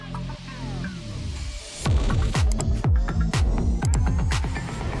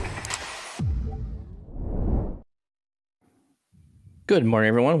Good morning,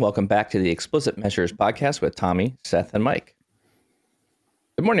 everyone. Welcome back to the Explicit Measures podcast with Tommy, Seth, and Mike.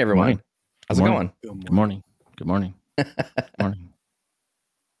 Good morning, everyone. Morning. How's it going? Good morning. Good morning. Morning.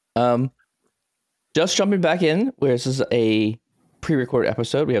 Just jumping back in, where this is a pre-recorded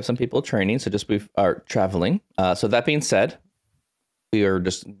episode. We have some people training, so we are traveling. So that being said, we are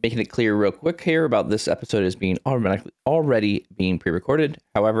just making it clear real quick here about this episode is being already being pre-recorded.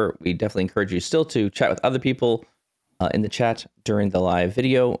 However, we definitely encourage you still to chat with other people in the chat during the live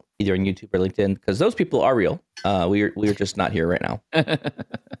video, either on YouTube or LinkedIn, because those people are real. We are just not here right now.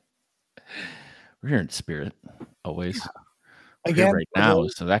 We're here in spirit, always. We're Again, here right now,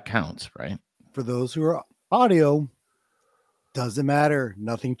 so that counts, right? For those who are audio, doesn't matter.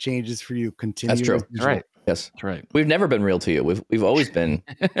 Nothing changes for you. Continue. That's true. That's right. Yes, That's right. we've never been real to you. We've always been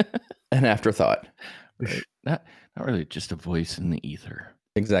an afterthought. Right. Not really just a voice in the ether.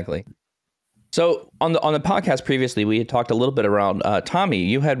 Exactly. So on the podcast previously, we had talked a little bit around Tommy.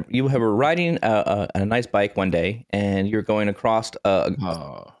 You were riding a nice bike one day, and you're going across.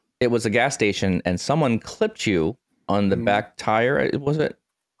 It was a gas station, and someone clipped you on the back tire. Was it?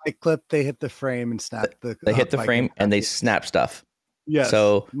 I clipped. They hit the frame and snapped the. They hit the frame and they snap stuff. Yes.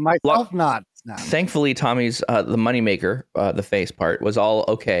 So myself not snapped. Thankfully, Tommy's the moneymaker, the face part was all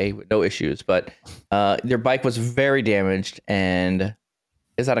okay, no issues. But your bike was very damaged and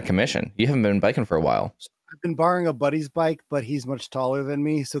is out of commission. You haven't been biking for a while. I've been borrowing a buddy's bike, but he's much taller than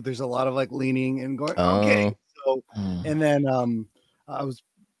me, so there's a lot of like leaning and going. Okay. So and then it's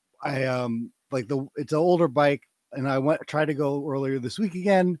an older bike, and I tried to go earlier this week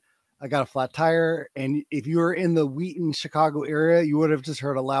again. I got a flat tire, and if you were in the Wheaton, Chicago area, you would have just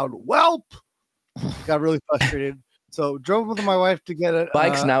heard a loud whelp. Got really frustrated, so drove with my wife to get it.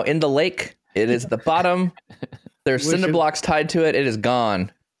 Bike's now in the lake. It is the bottom. There's cinder blocks tied to it. It is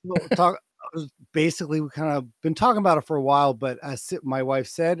gone. Basically, we kind of been talking about it for a while, but as my wife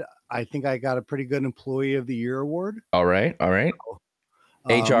said, I think I got a pretty good Employee of the Year award. All right.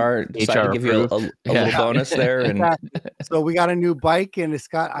 HR decided to give you a little bonus there, and so we got a new bike, and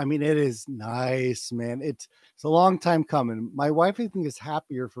it is nice, man. It's a long time coming. My wife, I think, is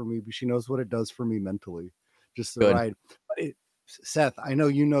happier for me, but she knows what it does for me mentally, just the ride. But Seth, I know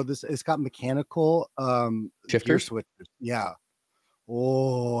you know this. It's got mechanical shifters, switchers. Yeah.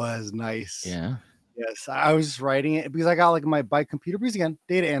 Oh, that's nice. Yeah. Yes, I was just writing it because I got like my bike computer. Because again,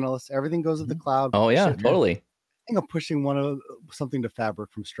 data analyst, everything goes to the cloud. Oh yeah, totally. I think I'm pushing something to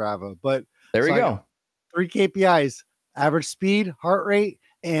Fabric from Strava, but there we go. 3 KPIs: average speed, heart rate,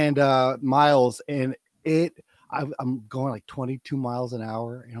 and miles. And I'm going like 22 miles an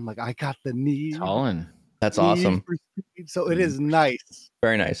hour, and I'm like, I got the need. That's awesome. So it is nice.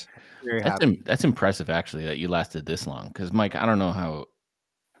 Very nice. Very happy. That's impressive, actually, that you lasted this long. Because Mike, I don't know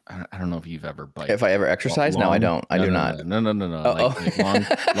if you've ever biked. If I ever exercise? No, I don't. I do not. No. Like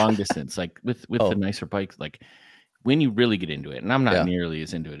long distance, like with the nicer bikes, like when you really get into it, and I'm not nearly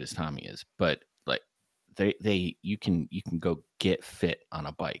as into it as Tommy is, but like you can go get fit on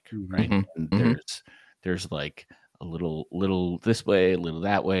a bike, right? And there's like a little this way, a little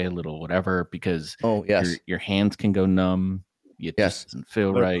that way, a little whatever, because your hands can go numb. It just doesn't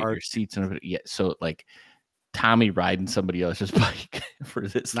feel right. Your seats and so like Tommy riding somebody else's bike for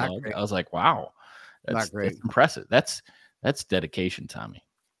this long. Great. I was like, wow, that's impressive. That's dedication, Tommy.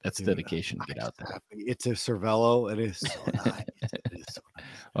 That's dedication to get out there. It's a Cervelo. It is so nice.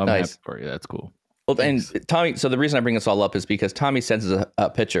 I'm happy for you. That's cool. Well, and Tommy, so the reason I bring this all up is because Tommy sends us a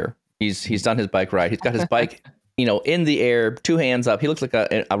picture. He's done his bike ride. He's got his bike, in the air, 2 hands up. He looks like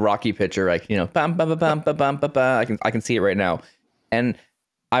a Rocky pitcher, like, bam, bam, bam, bam, bam, bam, bam. I can see it right now. And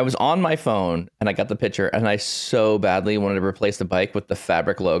I was on my phone and I got the picture, and I so badly wanted to replace the bike with the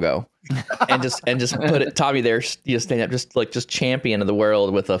Fabric logo and just put it, Tommy there, standing up, just champion of the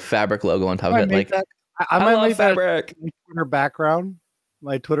world with a Fabric logo on top of it. Like, I might make Fabric. That my Twitter background,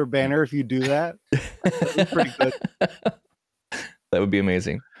 my Twitter banner. If you do that, that'd be pretty good. That would be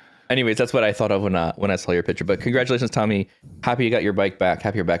amazing. Anyways, that's what I thought of when I saw your picture. But congratulations, Tommy. Happy you got your bike back.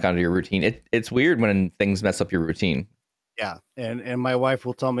 Happy you're back onto your routine. It's weird when things mess up your routine. Yeah, and my wife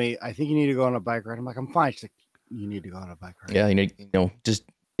will tell me, I think you need to go on a bike ride. I'm like, I'm fine. She's like, you need to go on a bike ride. Yeah, you need, just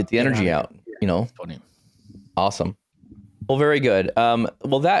get the energy out. Funny. Awesome. Well, very good.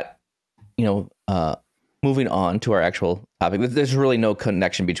 Moving on to our actual topic. There's really no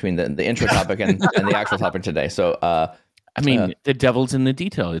connection between the intro topic and the actual topic today. So, the devil's in the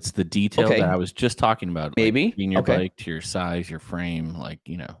detail. It's the detail that I was just talking about. Maybe like your bike to your size, your frame. Like,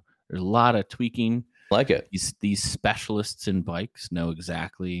 there's a lot of tweaking. Like it. These specialists in bikes know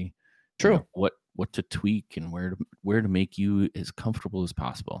exactly what to tweak and where to make you as comfortable as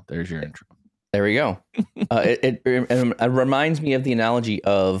possible. There's your intro. There we go. It reminds me of the analogy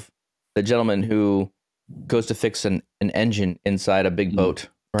of the gentleman who goes to fix an engine inside a big boat,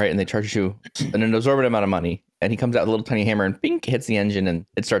 right? And they charge you an exorbitant amount of money, and he comes out with a little tiny hammer and bing, hits the engine, and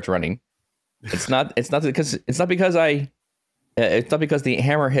it starts running. It's not because the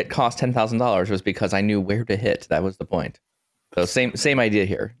hammer hit cost $10,000. It was because I knew where to hit. That was the point. So same idea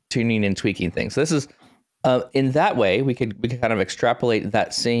here, tuning and tweaking things. So this is in that way we could kind of extrapolate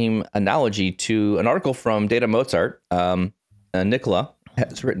that same analogy to an article from Data Mozart. Nicola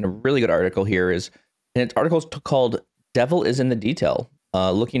has written a really good article here. And its article is called "Devil is in the Detail,"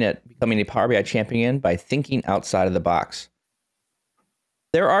 looking at becoming a Power BI champion by thinking outside of the box.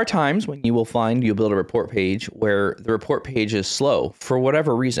 There are times when you will find you build a report page where the report page is slow for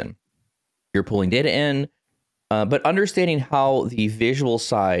whatever reason. You're pulling data in, but understanding how the visual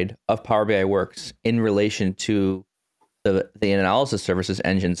side of Power BI works in relation to the analysis services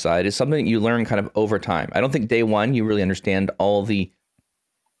engine side is something that you learn kind of over time. I don't think day one you really understand all the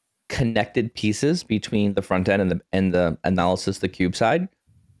connected pieces between the front end and the analysis, the cube side.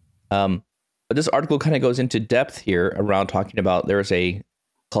 But this article kind of goes into depth here around talking about there's a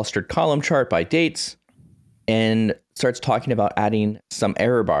clustered column chart by dates and starts talking about adding some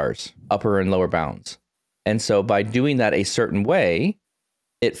error bars, upper and lower bounds. And so by doing that a certain way,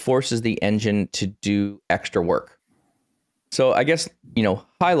 it forces the engine to do extra work. So I guess,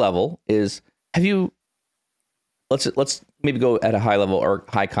 high level is, let's maybe go at a high level or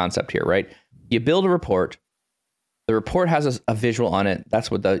high concept here, right? You build a report. The report has a visual on it.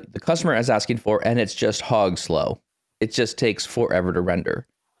 That's what the customer is asking for, and it's just hog slow. It just takes forever to render.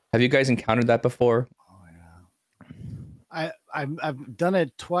 Have you guys encountered that before? Oh yeah, I've done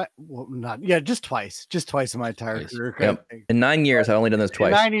it twice. Well, just twice in my entire career. Yep. In 9 years, I've only done this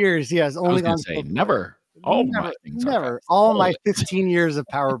twice. 9 years, yes. Only gone never. Never. All my 15 years of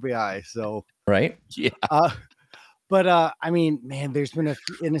Power BI. So right, yeah. But I mean, man, there's been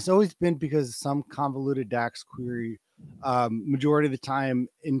and it's always been because of some convoluted DAX query. Majority of the time,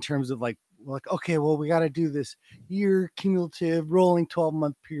 in terms of like, okay, well, we got to do this year cumulative rolling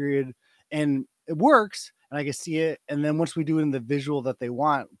 12-month period, and it works, and I can see it. And then once we do it in the visual that they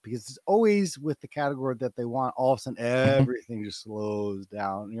want, because it's always with the category that they want, all of a sudden everything just slows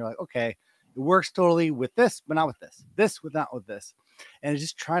down. And you're like, okay, it works totally with this, but not with this. This with not with this, and it's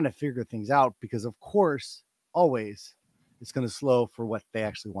just trying to figure things out because, of course, always it's going to slow for what they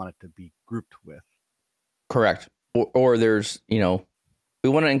actually want it to be grouped with. Correct. Or there's, we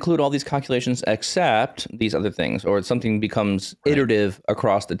want to include all these calculations except these other things, or something becomes iterative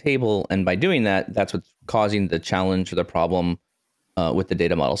across the table. And by doing that, that's what's causing the challenge or the problem with the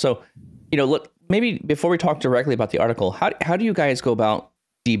data model. So, look, maybe before we talk directly about the article, how do you guys go about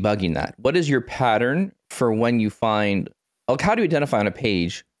debugging that? What is your pattern for when you find, how do you identify on a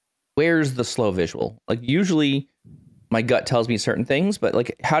page, where's the slow visual? Like usually my gut tells me certain things, but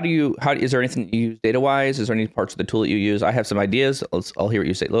like, is there anything you use data-wise? Is there any parts of the tool that you use? I have some ideas. I'll hear what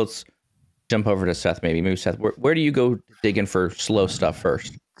you say. Let's jump over to Seth, maybe Seth, where do you go digging for slow stuff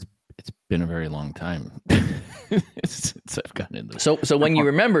first? It's been a very long time since I've gotten into this. So when you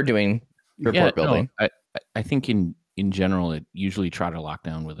remember doing report building, I think in general, it usually try to lock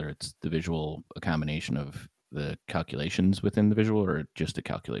down whether it's the visual, a combination of the calculations within the visual or just the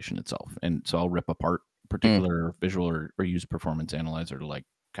calculation itself. And so I'll rip apart particular visual or use Performance Analyzer to like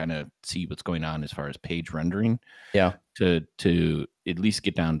kind of see what's going on as far as page rendering. Yeah. To at least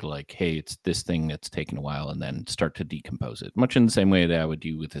get down to like, hey, it's this thing that's taken a while, and then start to decompose it. Much in the same way that I would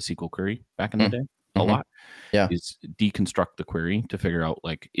do with a SQL query back in the day. A lot. Yeah. Is deconstruct the query to figure out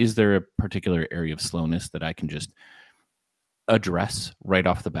like, is there a particular area of slowness that I can just address right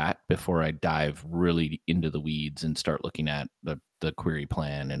off the bat before I dive really into the weeds and start looking at the query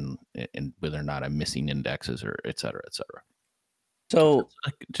plan and whether or not I'm missing indexes or et cetera, et cetera. So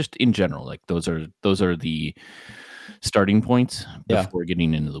like, just in general, like those are the starting points before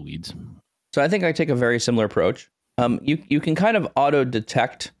getting into the weeds. So I think I take a very similar approach. You can kind of auto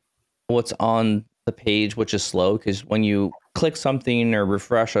detect what's on the page, which is slow, because when you click something or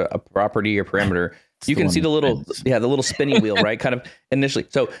refresh a property or parameter, you can see the little spinning wheel, right? Kind of initially.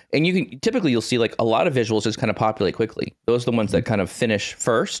 So, and you'll see like a lot of visuals just kind of populate quickly. Those are the ones that kind of finish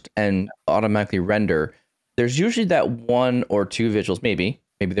first and automatically render. There's usually that one or two visuals, maybe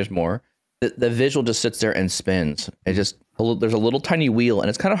there's more. The visual just sits there and spins. There's a little tiny wheel, and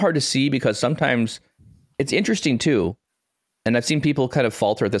it's kind of hard to see because sometimes it's interesting too. And I've seen people kind of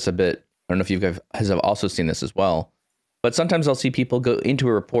falter at this a bit. I don't know if you guys have also seen this as well, but sometimes I'll see people go into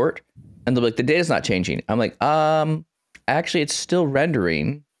a report and they'll be like, the data's not changing. I'm like, actually it's still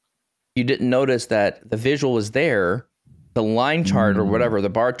rendering. You didn't notice that the visual was there, the line chart or whatever, the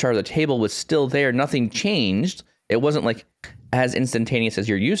bar chart, the table was still there. Nothing changed. It wasn't like as instantaneous as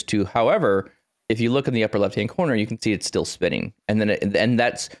you're used to. However, if you look in the upper left-hand corner, you can see it's still spinning. And then, and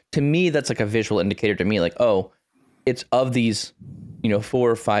that's, to me, that's like a visual indicator to me, like, oh, it's of these,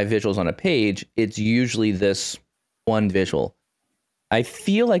 4 or 5 visuals on a page, it's usually this one visual. I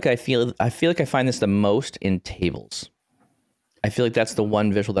feel like I find this the most in tables. I feel like that's the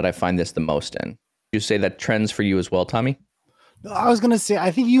one visual that I find this the most in. You say that trends for you as well, Tommy? I was going to say, I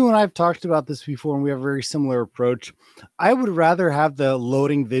think you and I have talked about this before, and we have a very similar approach. I would rather have the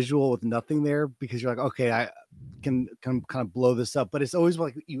loading visual with nothing there, because you're like, okay, I can kind of blow this up. But it's always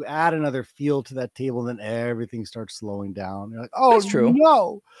like you add another feel to that table, and then everything starts slowing down. You're like, oh, that's true.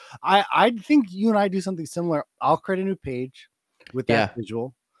 No, I think you and I do something similar. I'll create a new page with that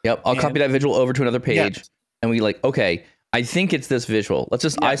visual. Yep. I'll copy that visual over to another page, and we like, okay, I think it's this visual. Let's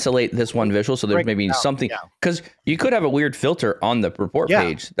just isolate this one visual. So there's maybe something, because you could have a weird filter on the report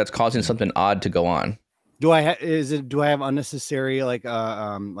page that's causing something odd to go on. Do I have unnecessary like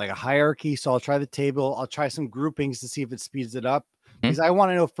a hierarchy? So I'll try the table. I'll try some groupings to see if it speeds it up, because I want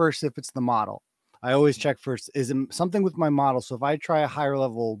to know first if it's the model. I always check first, is it something with my model? So if I try a higher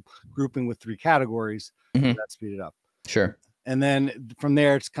level grouping with 3 categories, that speed it up. Sure. And then from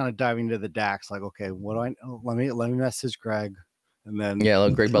there, it's kind of diving into the DAX. Like, okay, what do I? Let me message Greg, and then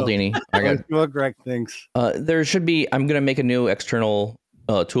Greg Baldini. I got what Greg thinks. There should be. I'm gonna make a new external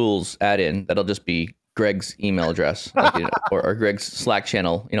tools add-in that'll just be Greg's email address, like, or Greg's Slack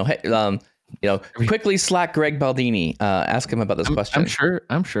channel. Quickly Slack Greg Baldini. Ask him about this question.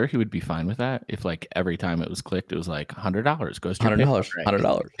 I'm sure he would be fine with that if like every time it was clicked, it was like $100 goes to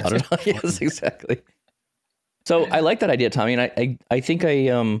 $100. Yes, exactly. So I like that idea, Tommy, and I think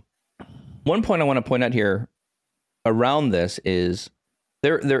one point I want to point out here around this is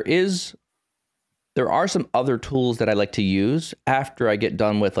there are some other tools that I like to use after I get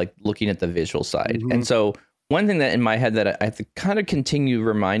done with like looking at the visual side. And so one thing that in my head that I have to kind of continue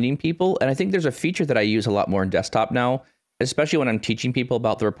reminding people, and I think there's a feature that I use a lot more in desktop now, especially when I'm teaching people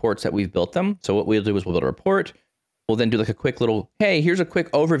about the reports that we've built them. So what we'll do is we'll build a report. We'll then do like a quick little, hey, here's a quick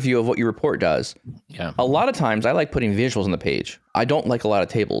overview of what your report does. Yeah. A lot of times I like putting visuals on the page. I don't like a lot of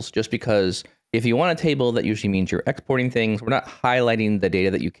tables, just because if you want a table, that usually means you're exporting things. We're not highlighting the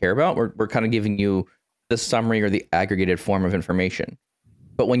data that you care about. We're kind of giving you the summary or the aggregated form of information.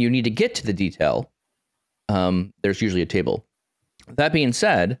 But when you need to get to the detail, there's usually a table. That being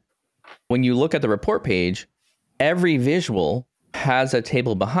said, when you look at the report page, every visual has a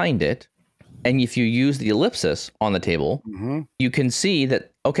table behind it. And if you use the ellipsis on the table, you can see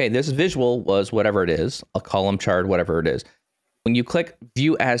that, okay, this visual was whatever it is, a column chart, whatever it is. When you click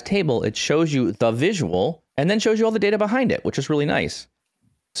view as table, it shows you the visual and then shows you all the data behind it, which is really nice.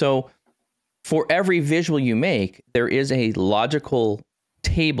 So for every visual you make, there is a logical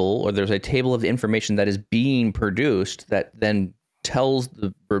table, or there's a table of information that is being produced that then tells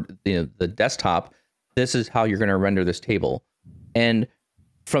the desktop, this is how you're going to render this table. And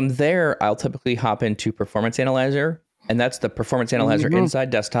from there, I'll typically hop into Performance Analyzer, and that's the Performance Analyzer inside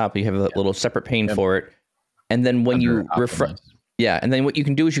desktop. You have a little separate pane for it. And then when you refresh, and then what you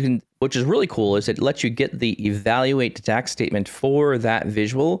can do is which is really cool, is it lets you get the evaluate DAX statement for that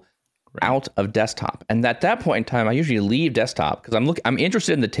visual out of desktop. And at that point in time, I usually leave desktop because I'm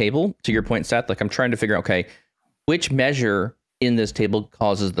interested in the table, to your point, Seth. Like I'm trying to figure out, okay, which measure in this table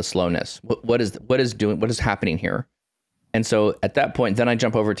causes the slowness? What is happening here? And so at that point, then I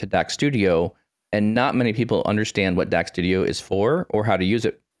jump over to DAX Studio, and not many people understand what DAX Studio is for or how to use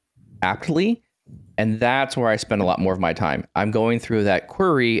it aptly. And that's where I spend a lot more of my time. I'm going through that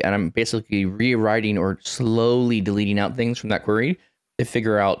query, and I'm basically rewriting or slowly deleting out things from that query to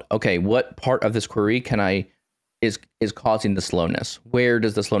figure out, okay, what part of this query is causing the slowness? Where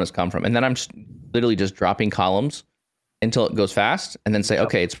does the slowness come from? And then I'm literally just dropping columns until it goes fast, and then say,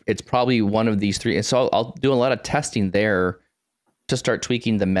 okay, it's probably one of these 3. And so I'll do a lot of testing there to start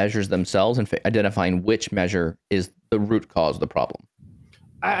tweaking the measures themselves and identifying which measure is the root cause of the problem.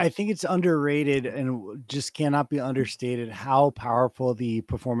 I think it's underrated and just cannot be understated how powerful the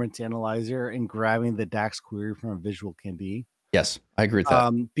Performance Analyzer in grabbing the DAX query from a visual can be. Yes, I agree with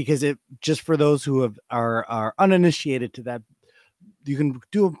that. Because it, just for those who are uninitiated to that, you can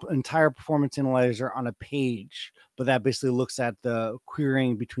do an entire Performance Analyzer on a page, but that basically looks at the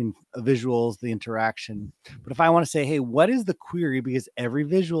querying between visuals, the interaction. But if I want to say, hey, what is the query? Because every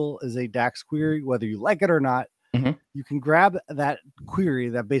visual is a DAX query, whether you like it or not, you can grab that query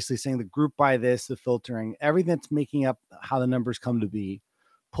that basically saying the group by this, the filtering, everything that's making up how the numbers come to be,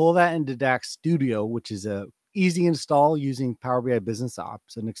 pull that into DAX Studio, which is a easy install using Power BI Business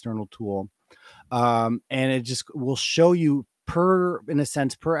Ops, an external tool. And it just will show you per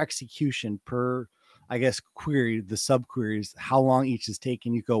execution, per, I guess, query, the subqueries, how long each is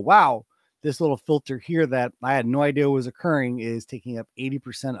taking. You go, wow, this little filter here that I had no idea was occurring is taking up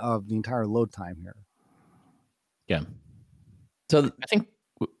 80% of the entire load time here. Yeah. So I think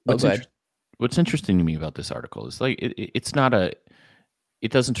what's interesting to me about this article is like, it's not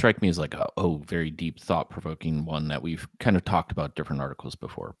it doesn't strike me as like a very deep, thought-provoking one that we've kind of talked about different articles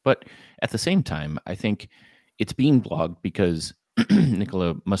before. But at the same time, I think it's being blogged because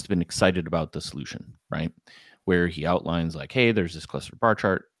Nicola must have been excited about the solution, right? Where he outlines like, hey, there's this cluster bar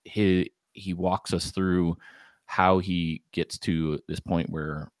chart. He walks us through how he gets to this point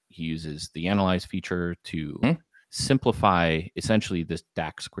where he uses the analyze feature to simplify essentially this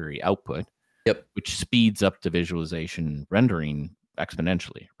DAX query output, which speeds up the visualization rendering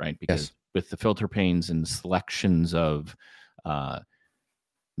exponentially, right? Because with the filter panes and selections of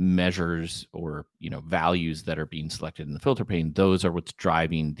measures or values that are being selected in the filter pane, those are what's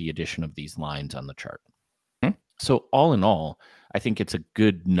driving the addition of these lines on the chart. So all in all, I think it's a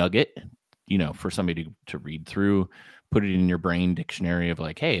good nugget, for somebody to read through, put it in your brain dictionary of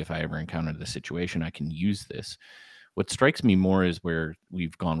like, hey, if I ever encounter this situation, I can use this. What strikes me more is where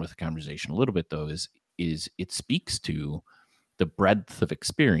we've gone with the conversation a little bit, though, is it speaks to the breadth of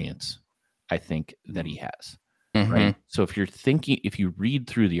experience, I think, that he has. Right. So if you read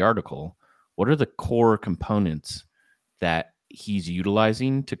through the article, what are the core components that he's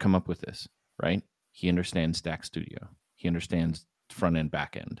utilizing to come up with this? Right. He understands Stack Studio. He understands front end,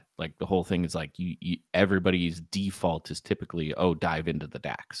 back end. Like the whole thing is like everybody's default is typically, dive into the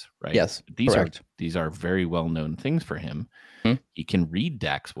DAX. Right. Yes. These are very well known things for him. He can read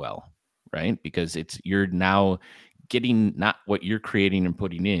DAX well, right? Because you're now getting not what you're creating and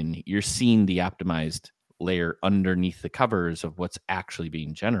putting in, you're seeing the optimized layer underneath the covers of what's actually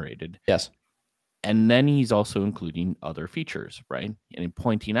being generated. Yes. And then he's also including other features, right? And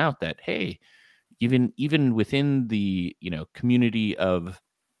pointing out that, hey, even within the community of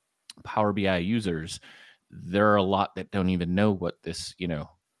Power BI users, there are a lot that don't even know what this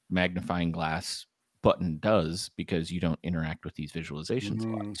magnifying glass button does because you don't interact with these visualizations a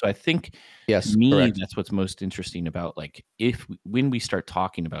lot. So I think that's what's most interesting about like when we start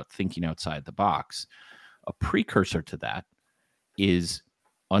talking about thinking outside the box, a precursor to that is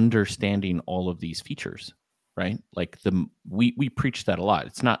understanding all of these features, right? Like we preach that a lot.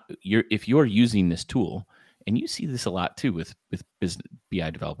 It's not if you're using this tool, and you see this a lot too with business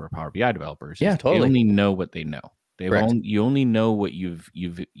BI developer, Power BI developers. Yeah, totally. They only know what they know. You only know what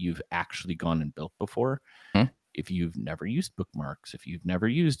you've actually gone and built before. If you've never used bookmarks, if you've never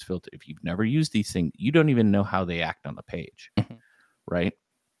used filter, if you've never used these things, you don't even know how they act on the page, right?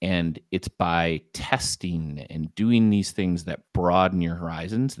 And it's by testing and doing these things that broaden your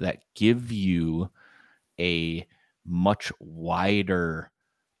horizons, that give you a much wider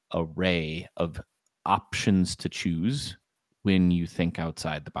array of options to choose when you think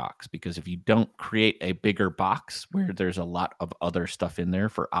outside the box. Because if you don't create a bigger box where there's a lot of other stuff in there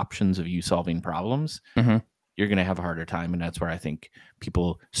for options of you solving problems, you're going to have a harder time. And that's where I think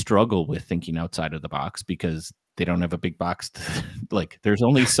people struggle with thinking outside of the box because they don't have a big box like there's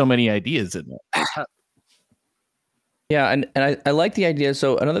only so many ideas in there. Yeah, and I like the idea.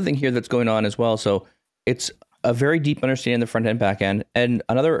 So another thing here that's going on as well. So it's a very deep understanding of the front end, back end. And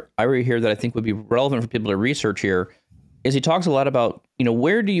another area here that I think would be relevant for people to research here is he talks a lot about,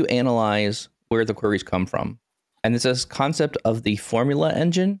 where do you analyze where the queries come from? And it's this concept of the formula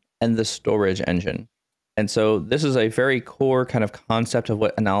engine and the storage engine. And so this is a very core kind of concept of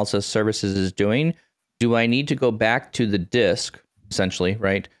what analysis services is doing. Do I need to go back to the disk, essentially,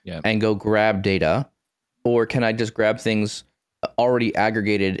 right? Yeah. And go grab data? Or can I just grab things already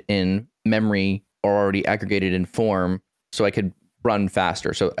aggregated in memory or already aggregated in form so I could run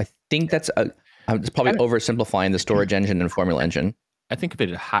faster? So I think that's it's probably oversimplifying the storage engine and formula engine. I think of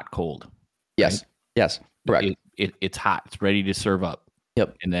it as hot cold. Yes. Right? Yes. Correct. It's hot. It's ready to serve up.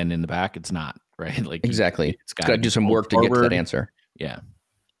 Yep. And then in the back, it's not, right? Like exactly. It's got to do some work to get to that answer. Yeah.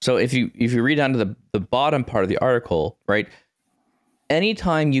 So if you read down to the bottom part of the article, right?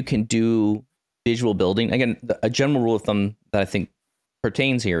 Anytime you can do visual building, again, a general rule of thumb that I think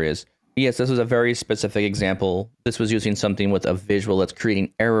pertains here is, yes, this was a very specific example. This was using something with a visual that's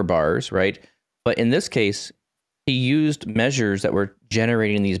creating error bars, right? But in this case, he used measures that were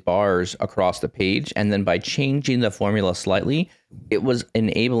generating these bars across the page. And then by changing the formula slightly, it was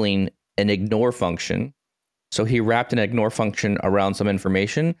enabling an ignore function. So he wrapped an ignore function around some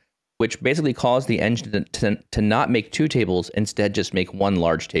information, which basically caused the engine to not make two tables, instead just make one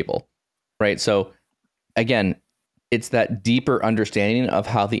large table, right? So again, it's that deeper understanding of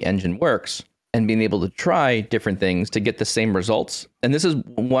how the engine works and being able to try different things to get the same results. And this is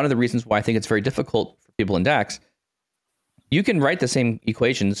one of the reasons why I think it's very difficult for people in DAX. You can write the same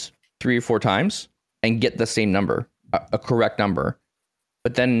equations 3 or 4 times and get the same number, a correct number.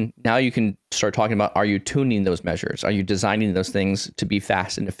 But then now you can start talking about, are you tuning those measures? Are you designing those things to be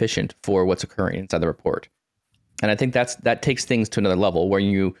fast and efficient for what's occurring inside the report? And I think that takes things to another level where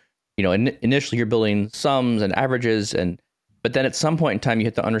initially you're building sums and averages, but then at some point in time you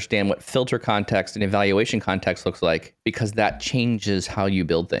have to understand what filter context and evaluation context looks like, because that changes how you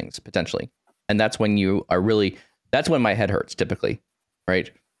build things potentially. And that's when that's when my head hurts typically,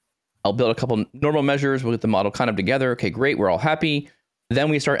 right? I'll build a couple normal measures, we'll get the model kind of together. Okay, great, we're all happy. Then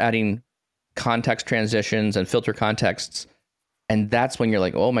we start adding context transitions and filter contexts. And that's when you're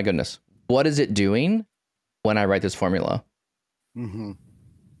like, oh my goodness, what is it doing when I write this formula? Mm-hmm.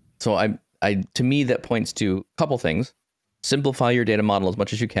 So to me, that points to a couple things. Simplify your data model as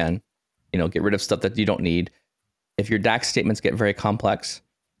much as you can. Get rid of stuff that you don't need. If your DAX statements get very complex,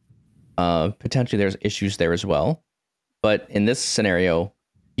 potentially there's issues there as well. But in this scenario,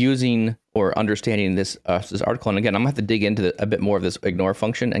 using or understanding this article, and again, I'm gonna have to dig into a bit more of this ignore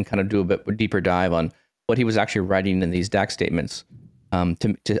function and kind of do a bit deeper dive on what he was actually writing in these DAX statements,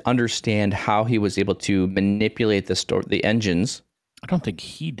 to understand how he was able to manipulate the engines. I don't think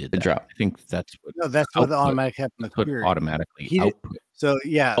he did that. Drop. I think that's what. No, that's what the automatic happened. Put automatically output. So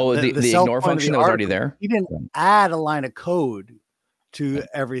yeah. Oh, the ignore function that was already there. He didn't add a line of code to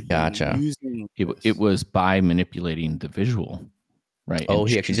everything. Gotcha. It was by manipulating the visual, right? Oh,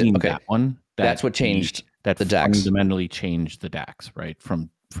 he actually did. Okay, that one. That's what changed the DAX. Fundamentally changed the DAX, right? From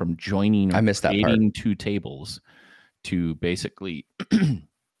joining. I missed that part. Creating 2 tables to basically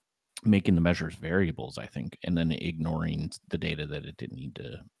making the measures variables, I think, and then ignoring the data that it didn't need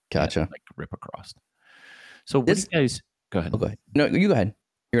to rip across. So what do you guys go ahead? Oh, go ahead. No, you go ahead.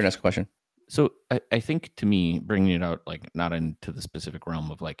 You're gonna ask a question. So I think, to me, bringing it out, like, not into the specific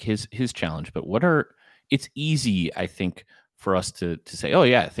realm of like his challenge, but it's easy, I think, for us to say, oh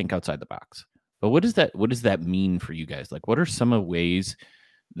yeah, think outside the box. But what does that mean for you guys? Like, what are some of ways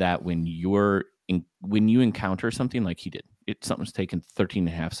that when you encounter something like he did, something's taken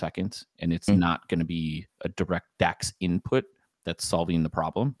 13.5 seconds and it's not going to be a direct DAX input that's solving the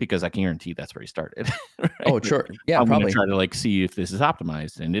problem, because I can guarantee that's where he started. Right? Oh, sure. Yeah, I'm probably. going to try to see if this is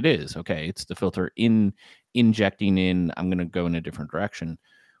optimized, and it is. Okay, it's the filter injecting in. I'm going to go in a different direction.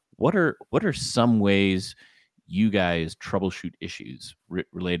 What are some ways you guys troubleshoot issues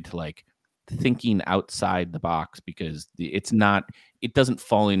related to like thinking outside the box, because it doesn't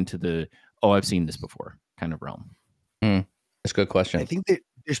fall into the, oh, I've seen this before kind of realm? That's a good question. I think that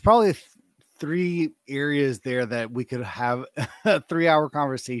there's probably 3 areas there that we could have 3-hour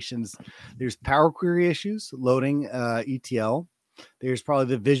conversations. There's Power Query issues, loading ETL. There's probably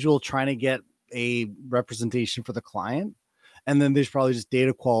the visual, trying to get a representation for the client. And then there's probably just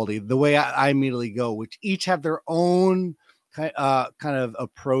data quality, the way I immediately go, which each have their own kind of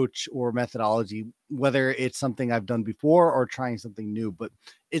approach or methodology, whether it's something I've done before or trying something new. But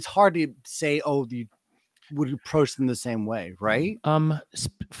it's hard to say, oh, you would approach them the same way, right?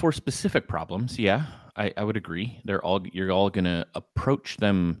 For specific problems, yeah, I would agree. You're all going to approach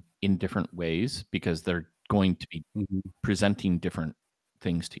them in different ways because they're going to be presenting different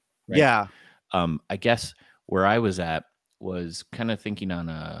things to you. Right? Yeah. I guess where I was at was kind of thinking on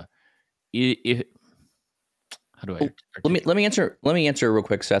how do I? Let me answer real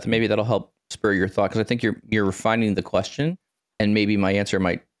quick, Seth. Maybe that'll help spur your thought, because I think you're refining the question, and maybe my answer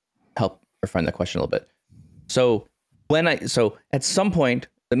might help refine that question a little bit. So at some point,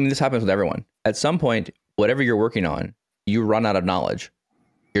 I mean, this happens with everyone. At some point, whatever you're working on, you run out of knowledge.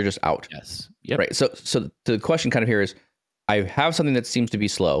 You're just out. Yes. Yep. Right. So the question kind of here is, I have something that seems to be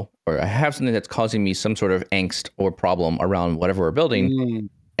slow, or I have something that's causing me some sort of angst or problem around whatever we're building.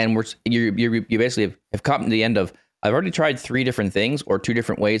 And you basically have come to the end of, I've already tried 3 different things or 2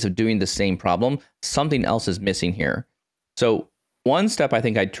 different ways of doing the same problem. Something else is missing here. So one step I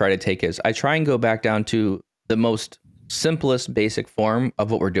think I try to take is I try and go back down to the most simplest basic form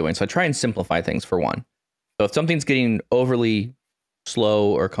of what we're doing. So I try and simplify things for one. So if something's getting overly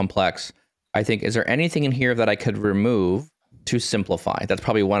slow or complex, I think, is there anything in here that I could remove to simplify? That's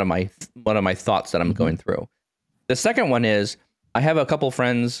probably one of my thoughts that I'm going through. The second one is, I have a couple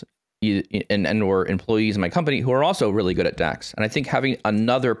friends and or employees in my company who are also really good at DAX. And I think having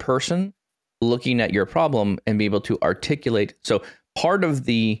another person looking at your problem and be able to articulate. So part of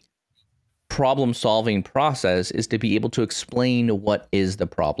the problem solving process is to be able to explain what is the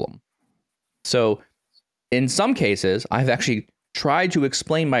problem. So in some cases, I've actually tried to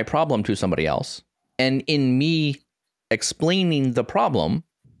explain my problem to somebody else. And in me explaining the problem,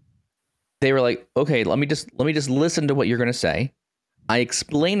 they were like, okay, let me just listen to what you're going to say. I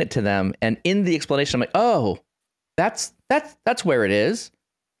explain it to them, and in the explanation, I'm like, oh, that's where it is.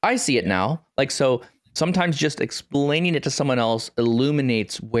 I see it now. Like, so sometimes just explaining it to someone else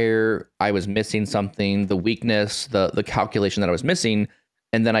illuminates where I was missing something, the weakness, the calculation that I was missing,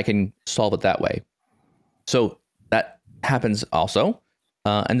 and then I can solve it that way. So that happens also.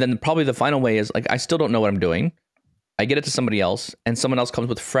 And then probably the final way is, like, I still don't know what I'm doing. I get it to somebody else, and someone else comes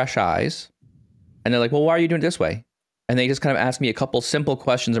with fresh eyes, and they're like, well, why are you doing it this way? And they just kind of ask me a couple simple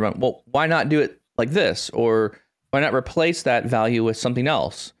questions around, well, why not do it like this? Or why not replace that value with something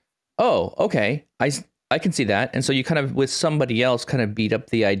else? Oh, okay. I can see that. And so you kind of, with somebody else, kind of beat up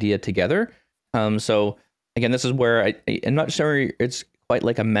the idea together. So again, this is where I'm not sure it's quite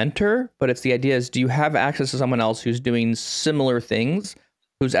like a mentor, but it's the idea is, do you have access to someone else who's doing similar things,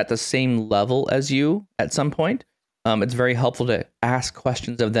 who's at the same level as you at some point? It's very helpful to ask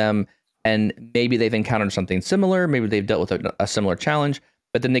questions of them, and maybe they've encountered something similar, maybe they've dealt with a similar challenge,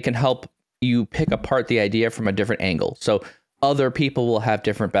 but then they can help you pick apart the idea from a different angle. So other people will have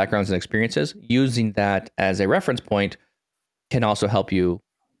different backgrounds and experiences. Using that as a reference point can also help you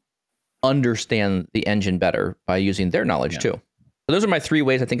understand the engine better by using their knowledge too. So those are my 3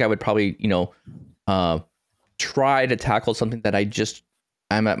 ways I think I would probably, try to tackle something that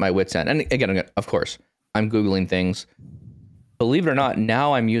I'm at my wit's end. And again, of course, I'm Googling things. Believe it or not,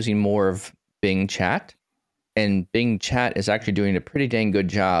 now I'm using more of Bing Chat, and Bing Chat is actually doing a pretty dang good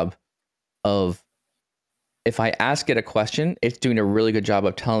job of, if I ask it a question, it's doing a really good job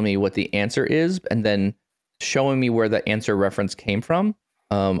of telling me what the answer is and then showing me where the answer reference came from.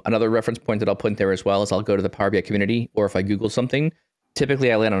 Another reference point that I'll put in there as well is I'll go to the Power BI community, or if I Google something,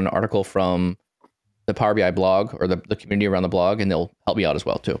 typically I land on an article from the Power BI blog or the community around the blog, and they'll help me out as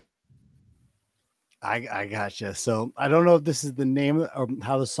well too. I gotcha. So I don't know if this is the name or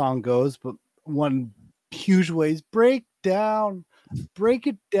how the song goes, but one huge way is break it down.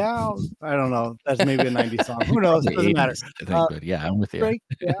 I don't know. That's maybe a 90s song. Who knows? It doesn't matter. But yeah, I'm with you. Break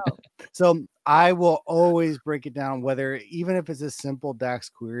it down. So I will always break it down, even if it's a simple DAX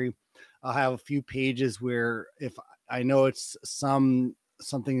query. I'll have a few pages where if I know it's something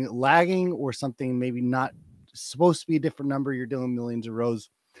lagging or something maybe not supposed to be a different number, you're dealing millions of rows,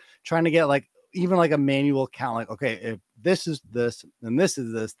 trying to get even like a manual count, like, okay, if this is this and this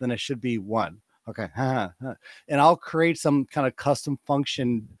is this, then it should be 1. Okay. And I'll create some kind of custom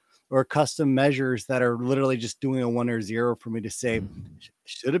function or custom measures that are literally just doing a 1 or 0 for me to say,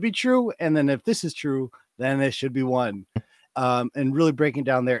 should it be true? And then if this is true, then it should be 1. And really breaking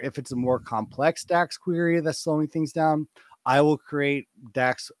down there. If it's a more complex DAX query that's slowing things down, I will create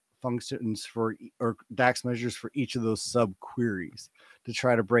DAX functions or DAX measures for each of those sub queries to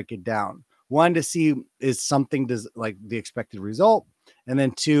try to break it down. 1, to see is something like the expected result, and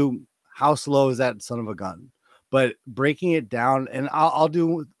then 2, how slow is that son of a gun? But breaking it down, and I'll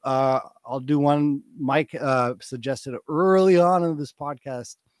do one Mike suggested early on in this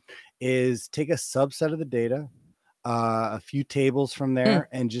podcast, is take a subset of the data, a few tables from there,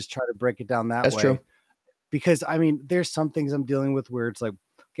 and just try to break it down that way. That's true. Because I mean, there's some things I'm dealing with where it's like,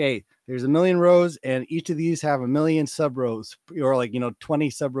 okay, there's 1 million rows, and each of these have 1 million sub rows, or 20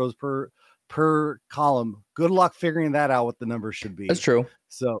 sub rows per column. Good luck figuring that out, what the number should be. That's true.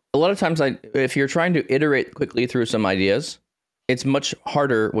 So a lot of times, if you're trying to iterate quickly through some ideas, it's much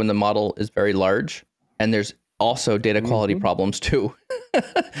harder when the model is very large, and there's also data quality problems too.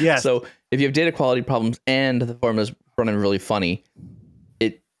 Yes. So if you have data quality problems and the formula's running really funny,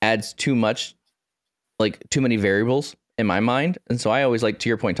 it adds too many variables in my mind. And so I always like, to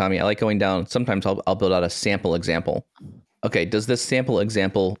your point, Tommy, I like going down. Sometimes I'll build out a sample example. Okay, does this sample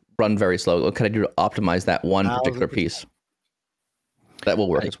example run very slow? What can I do to optimize that one particular piece? That will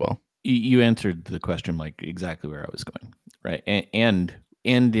work as well. You answered the question, Mike, exactly where I was going, right? And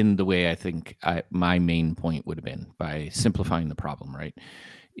in the way I think my main point would have been by simplifying the problem, right?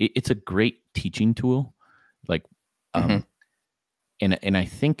 It's a great teaching tool, and I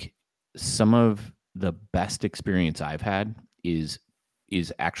think some of the best experience I've had is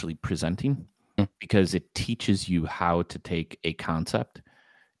actually presenting, because it teaches you how to take a concept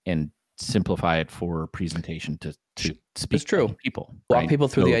and simplify it for presentation to speak to people. Walk people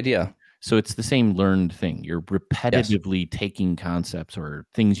through the idea. So it's the same learned thing. You're repetitively taking concepts or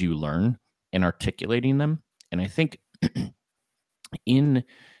things you learn and articulating them. And I think in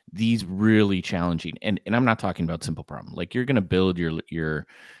these really challenging, and I'm not talking about simple problem, like you're going to build your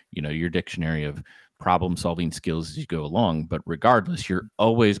dictionary of problem solving skills as you go along, but regardless, you're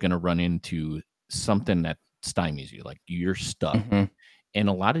always going to run into something that stymies you, like you're stuck. And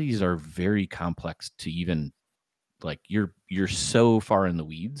a lot of these are very complex to even like you're so far in the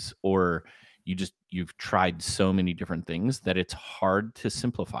weeds, or you've tried so many different things that it's hard to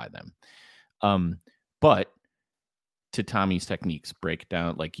simplify them. But to Tommy's techniques, break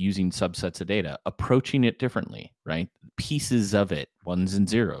down, like using subsets of data, approaching it differently, right? Pieces of it, ones and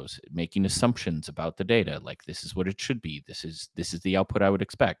zeros, making assumptions about the data, like this is what it should be. This is the output I would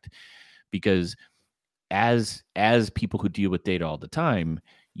expect. Because as people who deal with data all the time,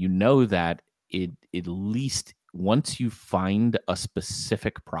 you know that it, at least once you find a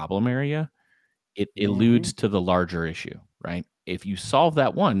specific problem area, it alludes to the larger issue, right? If you solve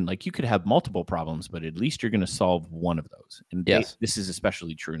that one, like you could have multiple problems, but at least you're going to solve one of those. And yes, this is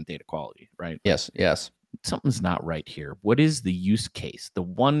especially true in data quality, right? Yes, yes. Something's not right here. What is the use case? The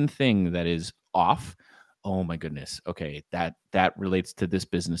one thing that is off. Oh my goodness. Okay, that relates to this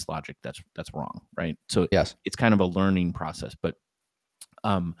business logic. That's wrong, right? So yes, it's kind of a learning process. But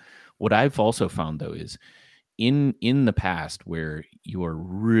what I've also found though is in the past where you are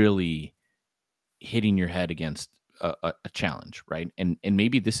really hitting your head against a challenge, right? And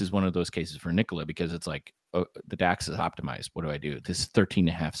maybe this is one of those cases for Nicola, because it's like, oh, the DAX is optimized. What do I do? This is 13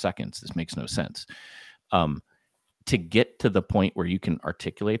 and a half seconds. This makes no sense. To get to the point where you can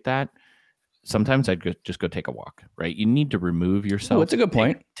articulate that, sometimes I'd just go take a walk, right? You need to remove yourself. That's a good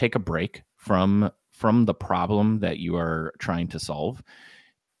point. Take a break from the problem that you are trying to solve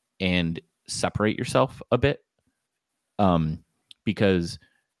and separate yourself a bit. Because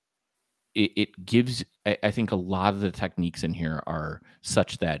it gives, I think a lot of the techniques in here are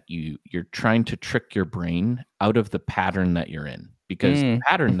such that you're trying to trick your brain out of the pattern that you're in, because the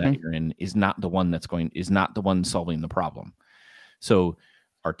pattern that you're in is not the one solving the problem. So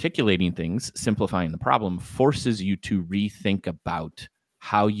articulating things, simplifying the problem, forces you to rethink about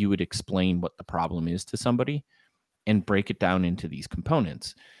how you would explain what the problem is to somebody and break it down into these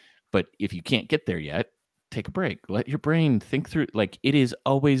components. But if you can't get there yet, take a break. Let your brain think through. Like, it is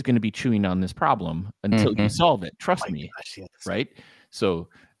always going to be chewing on this problem until you solve it. Trust me. Gosh, yes. Right? So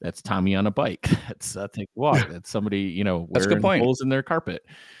that's Tommy on a bike. That's take a walk. That's somebody, wearing holes in their carpet.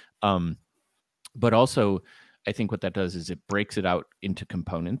 But also, I think what that does is it breaks it out into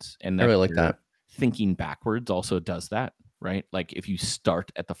components. And I really like that. Thinking backwards also does that, right? Like, if you start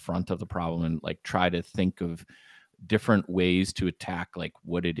at the front of the problem and like try to think of different ways to attack like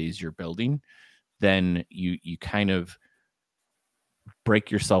what it is you're building, then you kind of break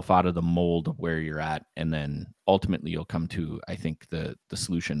yourself out of the mold of where you're at, and then ultimately you'll come to, I think, the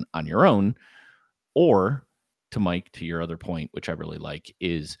solution on your own. Or to Mike, to your other point, which I really like,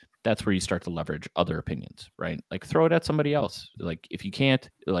 is that's where you start to leverage other opinions, right? Like, throw it at somebody else. Like, if you can't,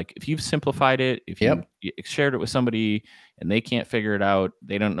 like, if you've simplified it, if you shared it with somebody and they can't figure it out,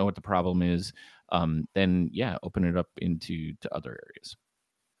 they don't know what the problem is, then yeah, open it up to other areas.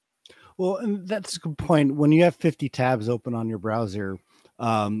 Well, and that's a good point. When you have 50 tabs open on your browser,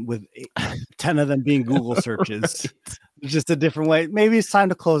 with 10 of them being Google searches, right. Just a different way. Maybe it's time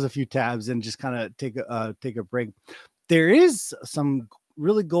to close a few tabs and just kind of take a break. There is some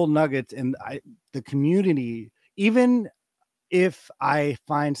really gold nuggets in the community. Even if I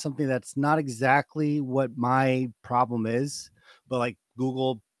find something that's not exactly what my problem is, but like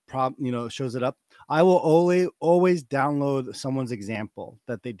Google shows it up, I will always download someone's example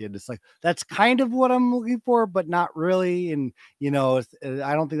that they did. It's like, that's kind of what I'm looking for, but not really. And,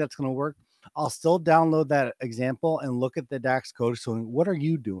 I don't think that's going to work. I'll still download that example and look at the DAX code. So what are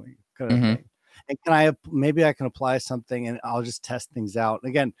you doing? Kind of thing. And maybe I can apply something and I'll just test things out.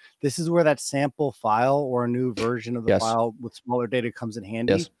 Again, this is where that sample file or a new version of the file with smaller data comes in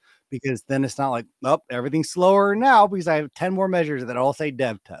handy. Yes. Because then it's not like, everything's slower now because I have 10 more measures that all say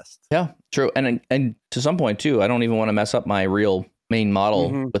dev test. Yeah, true. And to some point too, I don't even want to mess up my real main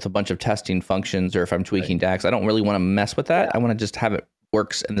model with a bunch of testing functions, or if I'm tweaking DAX, I don't really want to mess with that. Yeah. I want to just have it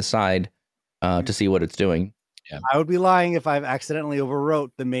works in the side to see what it's doing. Yeah. I would be lying if I've accidentally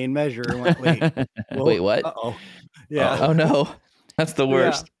overwrote the main measure and went, wait, what? Uh-oh. Yeah. Oh no, that's the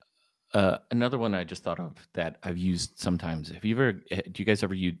worst. Yeah. Another one I just thought of that I've used sometimes. Do you guys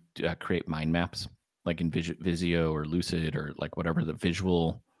ever create mind maps like in Visio or Lucid or like whatever the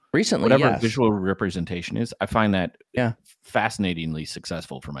visual visual representation is? I find that fascinatingly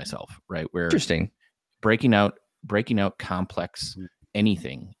successful for myself, right? Where interesting, breaking out complex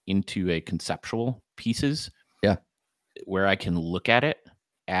anything into a conceptual pieces. Yeah, where I can look at it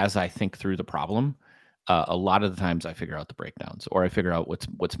as I think through the problem. A lot of the times I figure out the breakdowns, or I figure out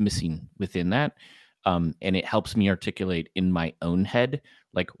what's missing within that. And it helps me articulate in my own head,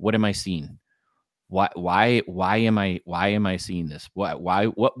 like, what am I seeing? Why am I seeing this?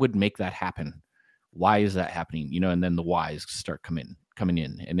 What would make that happen? Why is that happening? And then the whys start coming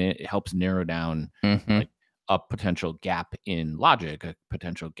in, and it helps narrow down like, a potential gap in logic, a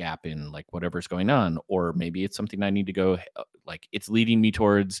potential gap in like whatever's going on, or maybe it's something I need to go like it's leading me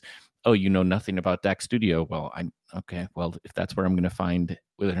towards, oh, you know nothing about DAX Studio. Well, I'm okay. Well, if that's where I'm going to find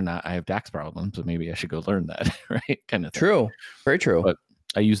whether or not I have DAX problems, so maybe I should go learn that, right? Kind of thing. True, very true. But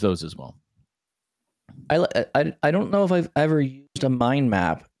I use those as well. I don't know if I've ever used a mind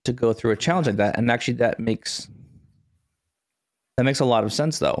map to go through a challenge like that, and actually that makes a lot of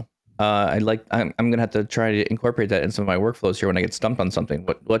sense though. I'm gonna have to try to incorporate that in some of my workflows here when I get stumped on something.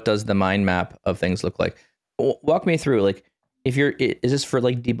 What does the mind map of things look like? Walk me through, like, is this for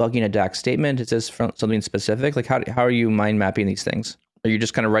like debugging a DAX statement? Is this for something specific? Like how are you mind mapping these things? Are you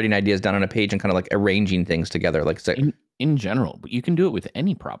just kind of writing ideas down on a page and kind of like arranging things together? Like in general, but you can do it with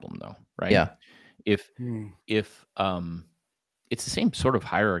any problem though, right? Yeah. If it's the same sort of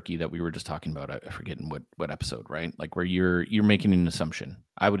hierarchy that we were just talking about. I forget in what episode, right? Like where you're making an assumption.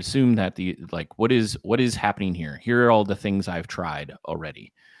 I would assume that what is happening here? Here are all the things I've tried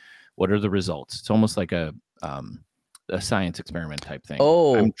already. What are the results? It's almost like a science experiment type thing.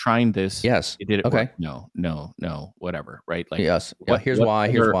 Oh, I'm trying this. Yes. Did it okay. work? No, whatever. Right? Like yes. Yeah. Here's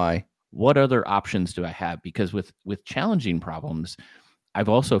why. What other options do I have? Because with challenging problems, I've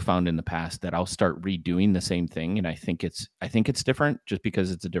also found in the past that I'll start redoing the same thing, and I think it's different just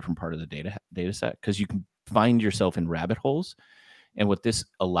because it's a different part of the data set, because you can find yourself in rabbit holes. And what this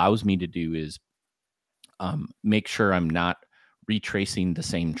allows me to do is make sure I'm not retracing the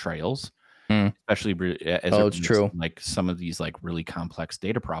same trails, especially as it's true. Like some of these like really complex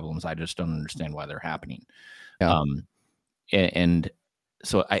data problems, I just don't understand why they're happening. Yeah. And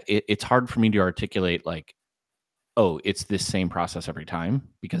so it's hard for me to articulate like, oh, it's this same process every time,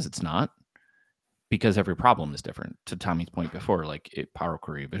 because it's not, because every problem is different. To Tommy's point before, like Power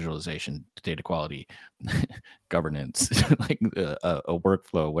Query, visualization, data quality, governance, like a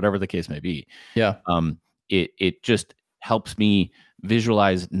workflow, whatever the case may be. Yeah. It just helps me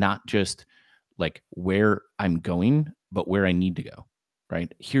visualize not just like where I'm going, but where I need to go,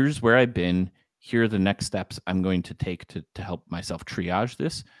 right? Here's where I've been. Here are the next steps I'm going to take to help myself triage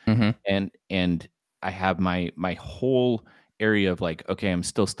this. Mm-hmm. And I have my whole area of like, okay, I'm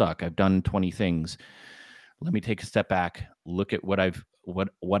still stuck. I've done 20 things. Let me take a step back, look at what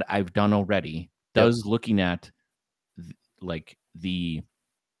I've done already. Does looking at like these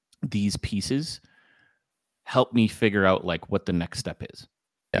pieces help me figure out like what the next step is?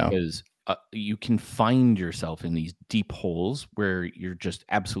 Yeah. Because you can find yourself in these deep holes where you're just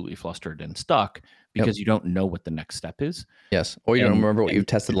absolutely flustered and stuck because you don't know what the next step is. Yes. Or you don't remember what you've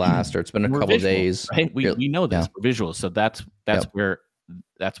tested last, or it's been a couple of days. Right? We know this. We're visual. So that's where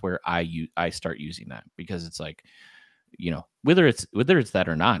I start using that, because it's like, you know, whether it's that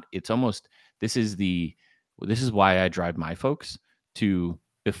or not, it's almost, this is why I drive my folks to,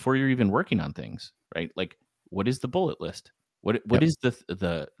 before you're even working on things, right? Like, what is the bullet list? What is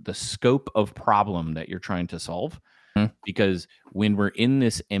the scope of problem that you're trying to solve? Because when we're in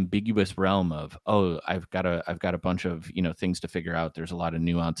this ambiguous realm of, oh, I've got a bunch of, you know, things to figure out, there's a lot of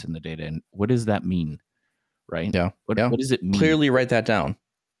nuance in the data, and what does that mean, right? Yeah. What does it mean? Clearly write that down.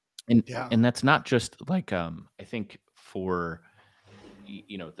 And that's not just like I think for,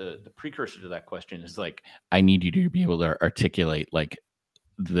 you know, the precursor to that question is like, I need you to be able to articulate like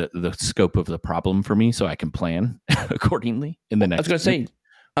the scope of the problem for me so I can plan accordingly in the next. I was going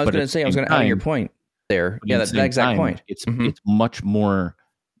to add on your point there. Yeah, that's the exact point. It's much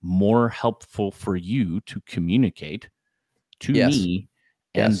more helpful for you to communicate to me,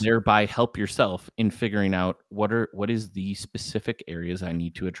 and thereby help yourself in figuring out what is the specific areas I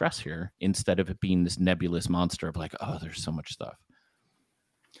need to address here, instead of it being this nebulous monster of like, oh, there's so much stuff.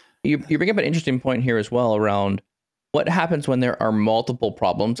 You bring up an interesting point here as well around what happens when there are multiple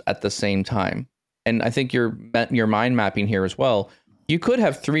problems at the same time. And I think your mind mapping here as well, you could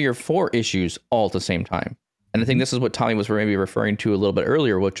have 3 or 4 issues all at the same time. And I think this is what Tommy was maybe referring to a little bit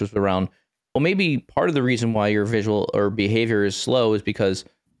earlier, which was around, well, maybe part of the reason why your visual or behavior is slow is because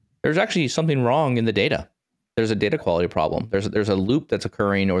there's actually something wrong in the data. There's a data quality problem. There's a loop that's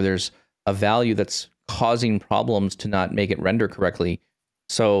occurring, or there's a value that's causing problems to not make it render correctly.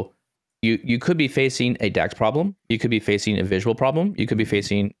 So you could be facing a DAX problem, you could be facing a visual problem, you could be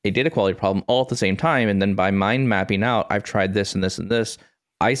facing a data quality problem all at the same time. And then by mind mapping out, I've tried this and this and this,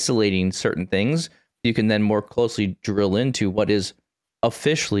 isolating certain things, you can then more closely drill into what is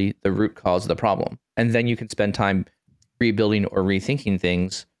officially the root cause of the problem. And then you can spend time rebuilding or rethinking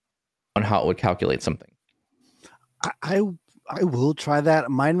things on how it would calculate something. I will try that.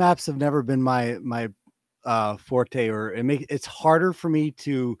 Mind maps have never been my forte, or it's harder for me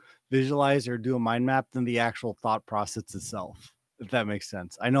to visualize or do a mind map than the actual thought process itself. if that makes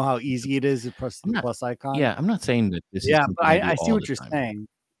sense. I know how easy it is to press the plus icon. Yeah, I'm not saying that this is. Yeah, but I see what you're saying.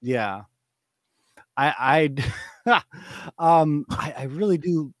 Yeah, I really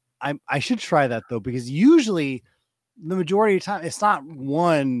do. I should try that though, because usually the majority of the time it's not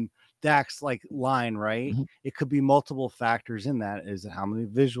one DAX like line, right? Mm-hmm. It could be multiple factors in that. Is it how many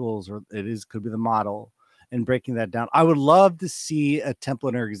visuals, or could be the model, and breaking that down. I would love to see a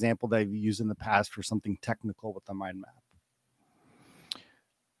template or example that I've used in the past for something technical with the mind map.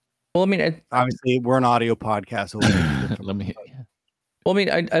 Well, I mean, obviously we're an audio podcast. So let me. Well, I mean,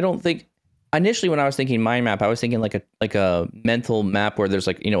 I don't think initially when I was thinking mind map, I was thinking like a mental map where there's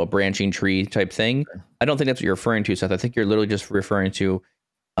like, a branching tree type thing. Sure. I don't think that's what you're referring to, Seth. I think you're literally just referring to,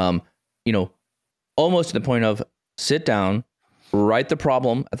 almost to the point of sit down, write the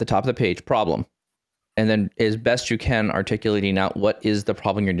problem at the top of the page, problem, and then as best you can articulating out what is the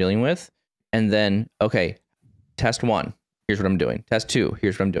problem you're dealing with, and then okay, test 1. Here's what I'm doing. Test 2.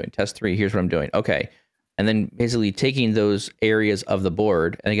 Here's what I'm doing. Test 3. Here's what I'm doing. Okay. And then basically taking those areas of the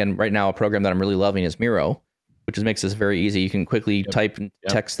board. And again, right now, a program that I'm really loving is Miro, which makes this very easy. You can quickly type and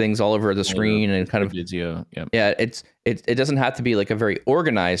text things all over the screen and kind of, yeah, it doesn't have to be like a very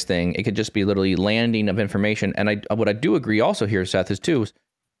organized thing. It could just be literally landing of information. And what I do agree also here, Seth, is too,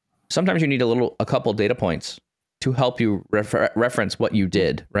 sometimes you need a couple data points to help you reference what you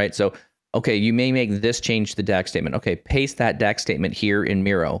did, right? So, okay, you may make this change to the DAX statement. Okay, paste that DAX statement here in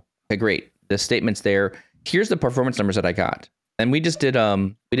Miro. Okay, great. The statement's there. Here's the performance numbers that I got. And we just did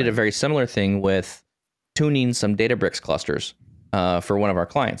a very similar thing with tuning some Databricks clusters for one of our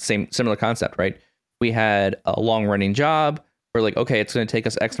clients. Similar concept, right? We had a long running job. We're like, okay, it's going to take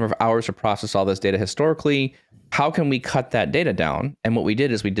us X number of hours to process all this data historically. How can we cut that data down? And what we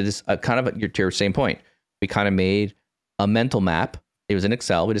did is we did this kind of to your same point. We kind of made a mental map. It was in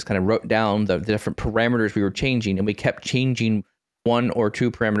Excel. We just kind of wrote down the different parameters we were changing, and we kept changing 1 or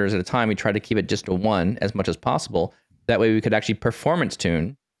 2 parameters at a time. We tried to keep it just to 1 as much as possible. That way we could actually performance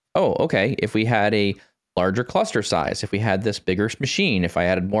tune. Oh, okay. If we had a larger cluster size, if we had this bigger machine, if I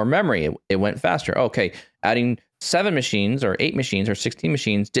added more memory, it went faster. Okay. Adding 7 machines or 8 machines or 16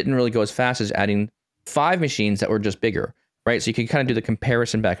 machines didn't really go as fast as adding 5 machines that were just bigger, right? So you could kind of do the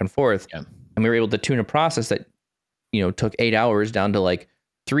comparison back and forth. Yeah. And we were able to tune a process that, took 8 hours down to like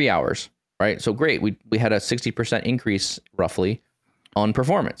 3 hours, right? So great. We had a 60% increase roughly on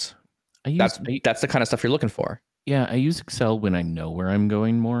performance. That's the kind of stuff you're looking for. Yeah, I use Excel when I know where I'm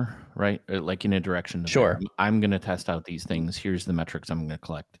going more, right? Like in a direction. Sure. I'm going to test out these things. Here's the metrics I'm going to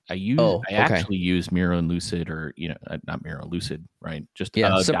collect. I actually use Miro and Lucid, or not Miro, Lucid, right? Just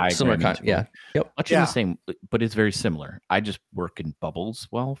similar kind. Yeah. Yep. Much in the same, but it's very similar. I just work in bubbles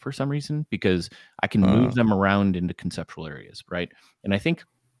well for some reason because I can move them around into conceptual areas, right? And I think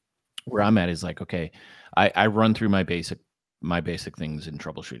where I'm at is like, okay, I run through my basic things in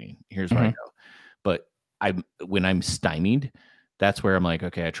troubleshooting. Here's where I go. But when I'm stymied, that's where I'm like,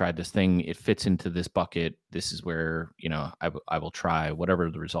 okay, I tried this thing. It fits into this bucket. This is where, I will try whatever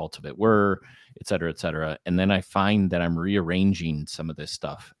the results of it were, et cetera, et cetera. And then I find that I'm rearranging some of this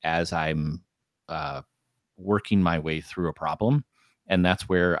stuff as I'm working my way through a problem. And that's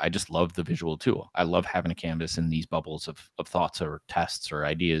where I just love the visual tool. I love having a canvas and these bubbles of thoughts or tests or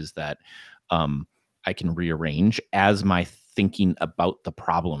ideas that I can rearrange as my thinking about the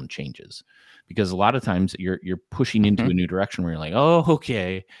problem changes. Because a lot of times you're pushing into a new direction where you're like, oh,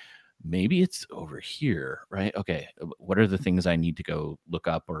 okay, maybe it's over here, right? Okay, what are the things I need to go look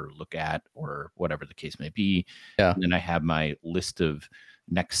up or look at or whatever the case may be? Yeah. And then I have my list of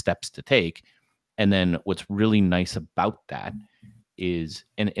next steps to take. And then what's really nice about that is,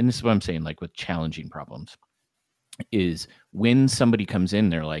 and this is what I'm saying, like with challenging problems, is when somebody comes in,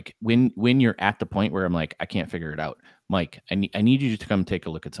 they're like, when you're at the point where I'm like, I can't figure it out, Mike, I need you to come take a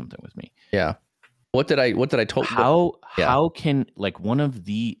look at something with me. Yeah. What did I tell you? How can, like, one of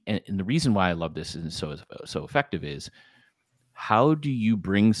the, and the reason why I love this and so effective is, how do you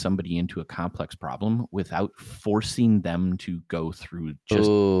bring somebody into a complex problem without forcing them to go through just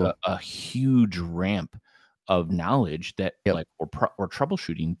a huge ramp of knowledge that like or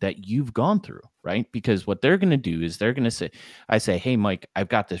troubleshooting that you've gone through, right? Because what they're going to do is they're going to say, hey, Mike, I've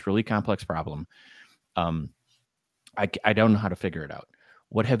got this really complex problem. I don't know how to figure it out.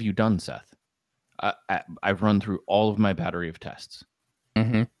 What have you done, Seth? I've run through all of my battery of tests.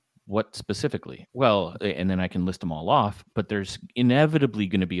 Mm-hmm. What specifically? Well, and then I can list them all off, but there's inevitably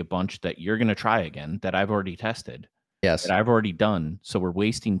going to be a bunch that you're going to try again that I've already tested. Yes. That I've already done. So we're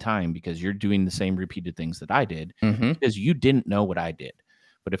wasting time because you're doing the same repeated things that I did because you didn't know what I did.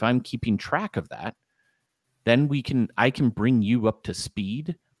 But if I'm keeping track of that, then I can bring you up to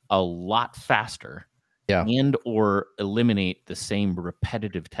speed a lot faster and or eliminate the same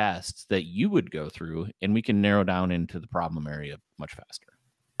repetitive tests that you would go through, and we can narrow down into the problem area much faster.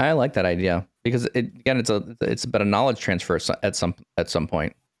 I like that idea because it's about a knowledge transfer at some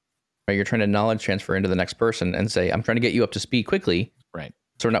point. Right? You're trying to knowledge transfer into the next person and say, I'm trying to get you up to speed quickly. Right.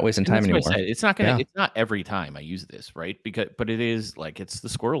 So we're not wasting time anymore. It's not it's not every time I use this, right? But it is like, it's the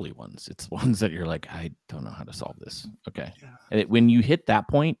squirrely ones. It's ones that you're like, I don't know how to solve this. Okay. Yeah. And when you hit that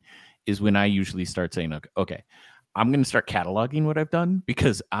point is when I usually start saying, okay, I'm going to start cataloging what I've done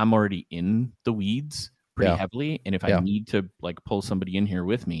because I'm already in the weeds pretty heavily. And if I need to like pull somebody in here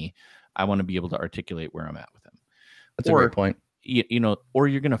with me, I want to be able to articulate where I'm at with them. That's a great point. Or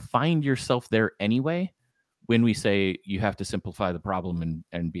you're going to find yourself there anyway. When we say you have to simplify the problem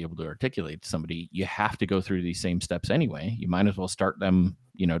and be able to articulate to somebody, you have to go through these same steps anyway. You might as well start them,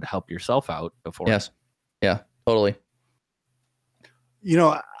 to help yourself out before. Yes. Yeah, totally.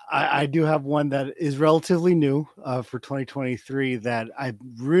 I do have one that is relatively new for 2023 that I've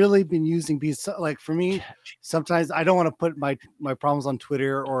really been using. Because, like, for me, sometimes I don't want to put my problems on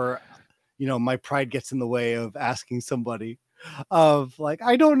Twitter, or, my pride gets in the way of asking somebody of like,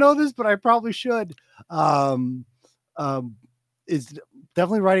 I don't know this, but I probably should. Is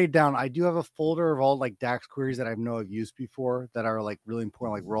definitely writing it down. I do have a folder of all like DAX queries that I've used before that are like really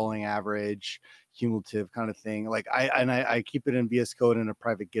important, like rolling average, cumulative kind of thing. Like I keep it in VS Code in a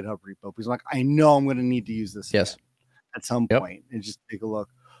private GitHub repo because like I know I'm going to need to use this at some point and just take a look.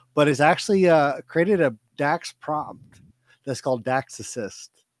 But it's actually created a DAX prompt that's called DAX Assist.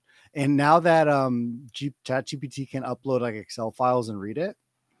 And now that ChatGPT can upload like Excel files and read it,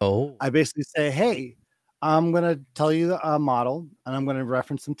 I basically say, hey, I'm going to tell you a model and I'm going to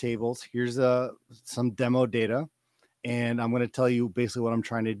reference some tables. Here's some demo data. And I'm going to tell you basically what I'm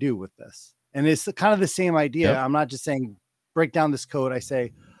trying to do with this. And it's kind of the same idea. I'm not just saying break down this code. I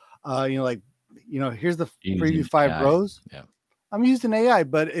say, here's the preview 5 rows. Yeah. I'm using AI,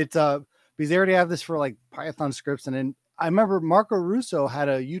 but it's because they already have this for like Python scripts. And then I remember Marco Russo had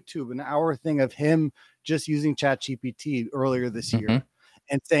a YouTube, an hour thing of him just using ChatGPT earlier this year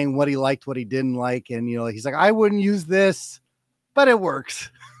and saying what he liked, what he didn't like. And, he's like, I wouldn't use this, but it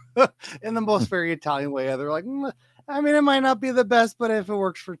works in the most very Italian way. They're like, I mean, it might not be the best, but if it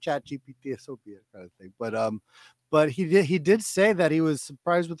works for ChatGPT, so be it, kind of thing. But he did say that he was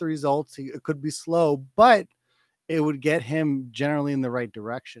surprised with the results. It could be slow, but it would get him generally in the right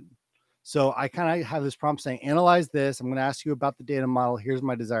direction. So I kind of have this prompt saying, analyze this. I'm going to ask you about the data model. Here's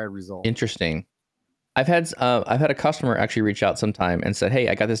my desired result. Interesting. I've had a customer actually reach out sometime and said, hey,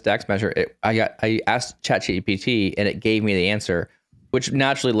 I got this DAX measure. I asked ChatGPT and it gave me the answer, which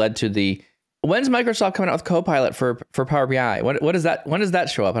naturally led to when's Microsoft coming out with Copilot for Power BI? What is that? When does that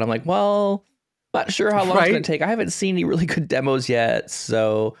show up? And I'm like, well, not sure how long it's going to take. I haven't seen any really good demos yet.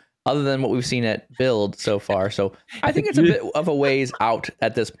 So other than what we've seen at Build so far. So I think it's a bit of a ways out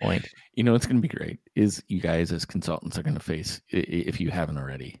at this point. It's going to be great is you guys as consultants are going to face, if you haven't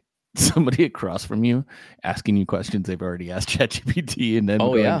already, somebody across from you asking you questions they've already asked ChatGPT, and then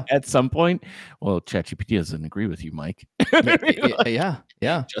at some point, well, ChatGPT doesn't agree with you, Mike. Yeah.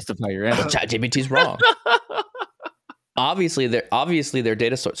 Justify your answer. ChatGPT's wrong. Obviously, their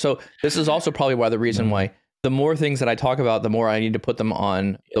data source. So this is also probably the reason why the more things that I talk about, the more I need to put them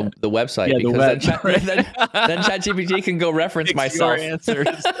on the website, because then ChatGPT can go reference myself. Answers.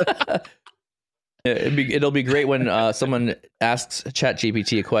 It'll be great when someone asks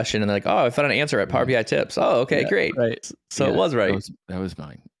ChatGPT a question and they're like, "Oh, I found an answer at Power BI Tips." Oh, okay, great. Right. So it was right. That was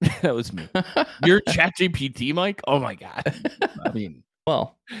mine. That was me. You're ChatGPT, Mike? Oh my God. I mean,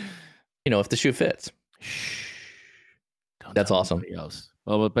 well, if the shoe fits. That's awesome. Else.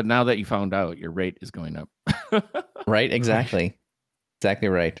 Well, but now that you found out, your rate is going up. Right? Exactly. Exactly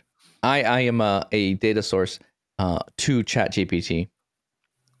right. I am a data source to ChatGPT.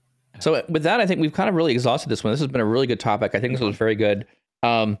 So with that, I think we've kind of really exhausted this one. This has been a really good topic. I think this was very good.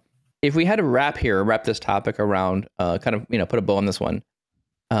 If we had to wrap this topic around, kind of, put a bow on this one,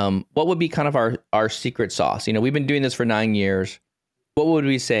 what would be kind of our secret sauce? We've been doing this for 9 years. What would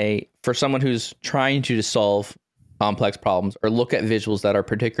we say for someone who's trying to solve complex problems or look at visuals that are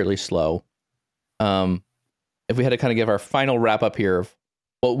particularly slow? If we had to kind of give our final wrap up here of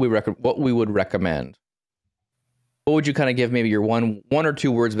what we would recommend, what would you kind of give maybe your one or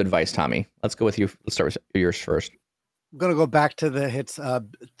two words of advice, Tommy? Let's go with you. Let's start with yours first. I'm going to go back to the hits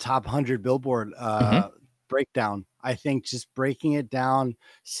top 100 Billboard breakdown. I think just breaking it down,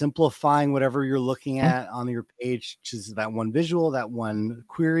 simplifying whatever you're looking at on your page, just that one visual, that one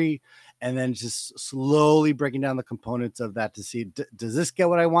query, and then just slowly breaking down the components of that to see, does this get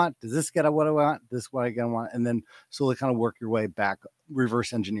what I want? Does this get what I want? This is what I want? And then slowly kind of work your way back,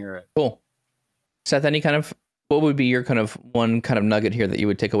 reverse engineer it. Cool. Seth, what would be your kind of one kind of nugget here that you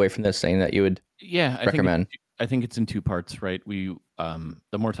would take away from this, saying that you would recommend? I think it's in two parts, right? The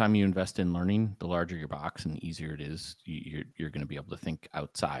more time you invest in learning, the larger your box and the easier it is. You're going to be able to think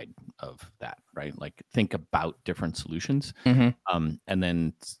outside of that, right? Like think about different solutions, and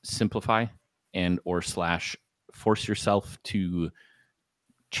then simplify or force yourself to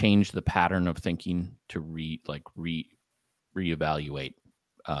change the pattern of thinking to reevaluate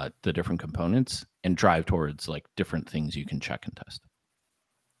the different components and drive towards like different things you can check and test.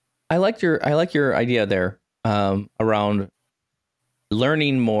 I like your idea there around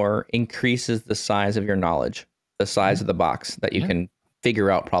learning more increases the size of your knowledge, the size of the box that you can figure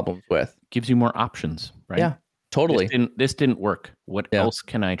out problems with. Gives you more options, right? Yeah, totally. This didn't work. What else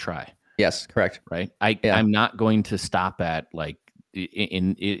can I try? Yes, correct. Right. I'm not going to stop at like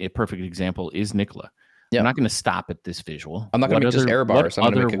in a perfect example is Nikola. Yeah. I'm not going to stop at this visual. I'm not going to make just error bars.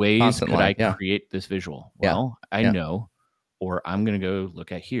 What other ways could I create this visual? Well, I know, or I'm going to go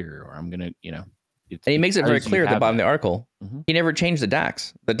look at here, or I'm going to, and he makes it very clear at the bottom of the article. He never changed the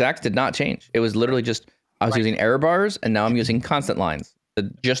DAX. The DAX did not change. It was literally just, I was using error bars and now I'm using constant lines.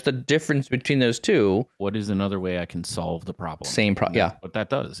 Just the difference between those two. What is another way I can solve the problem? Same problem. Yeah. What that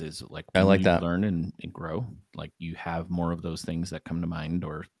does is like, I like that. Learn and grow, like you have more of those things that come to mind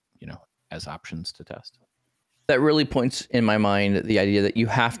or, as options to test. That really points in my mind the idea that you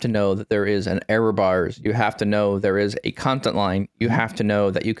have to know that there is an error bars. You have to know there is a constant line. You have to know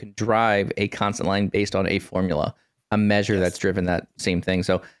that you can drive a constant line based on a formula, a measure that's driven that same thing.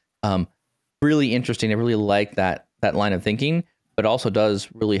 So really interesting. I really like that line of thinking, but also does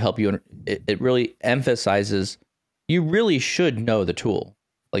really help you. It really emphasizes you really should know the tool.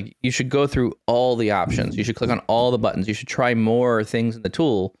 Like you should go through all the options. You should click on all the buttons. You should try more things in the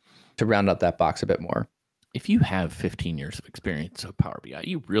tool to round out that box a bit more. If you have 15 years of experience of Power BI,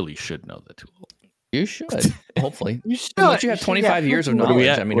 you really should know the tool. You should, hopefully. You should. Unless you have 25 years of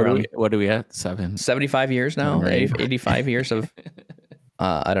knowledge. What are we at? 75 years now? 85 years of,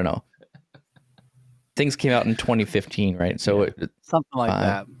 I don't know. Things came out in 2015, right? So something like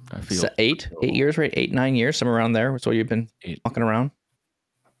that. I feel 8 years, right? 8-9 years, somewhere around there. So you've been walking around.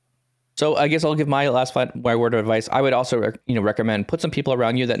 So I guess I'll give my my word of advice. I would also, recommend put some people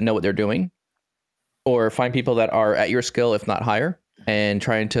around you that know what they're doing, or find people that are at your skill, if not higher, and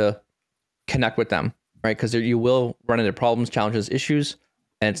trying to connect with them, right? Because you will run into problems, challenges, issues,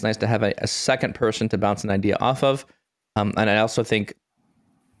 and it's nice to have a second person to bounce an idea off of. And I also think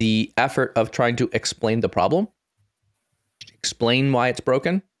the effort of trying to explain the problem, explain why it's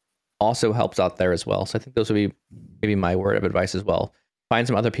broken, also helps out there as well. So I think those would be maybe my word of advice as well. Find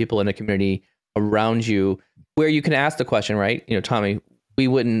some other people in the community around you where you can ask the question, right? Tommy, we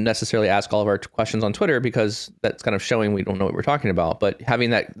wouldn't necessarily ask all of our questions on Twitter because that's kind of showing we don't know what we're talking about. But having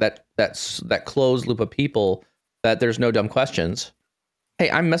that closed loop of people that there's no dumb questions.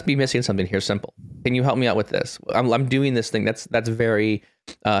 Hey, I must be missing something here. Simple. Can you help me out with this? I'm doing this thing. That's very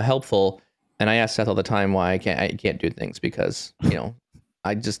helpful. And I ask Seth all the time why I can't do things because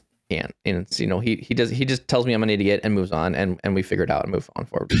I just can't. And it's, he just tells me I'm an idiot and moves on and we figure it out and move on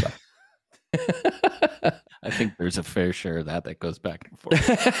forward with stuff. I think there's a fair share of that goes back and forth.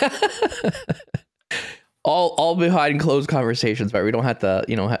 all behind closed conversations, right? We don't have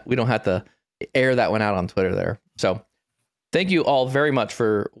to air that one out on Twitter there. So thank you all very much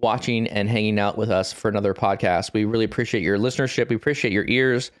for watching and hanging out with us for another podcast. We really appreciate your listenership. We appreciate your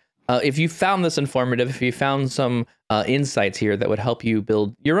ears. If you found this informative, if you found some insights here that would help you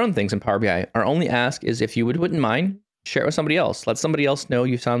build your own things in Power BI, our only ask is if you wouldn't mind, share it with somebody else. Let somebody else know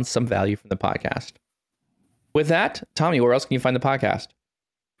you found some value from the podcast. With that, Tommy, where else can you find the podcast?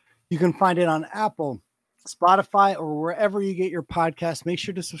 You can find it on Apple, Spotify, or wherever you get your podcast. Make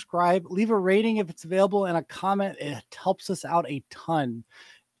sure to subscribe, leave a rating if it's available, and a comment. It helps us out a ton.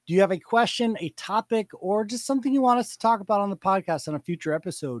 Do you have a question, a topic, or just something you want us to talk about on the podcast on a future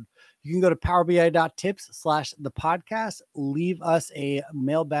episode? You can go to powerbi.tips/the podcast. Leave us a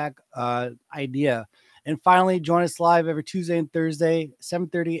mailbag idea. And finally, join us live every Tuesday and Thursday,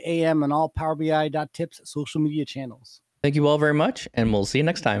 7:30 a.m. on all powerbi.tips social media channels. Thank you all very much, and we'll see you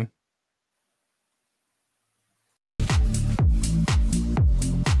next time.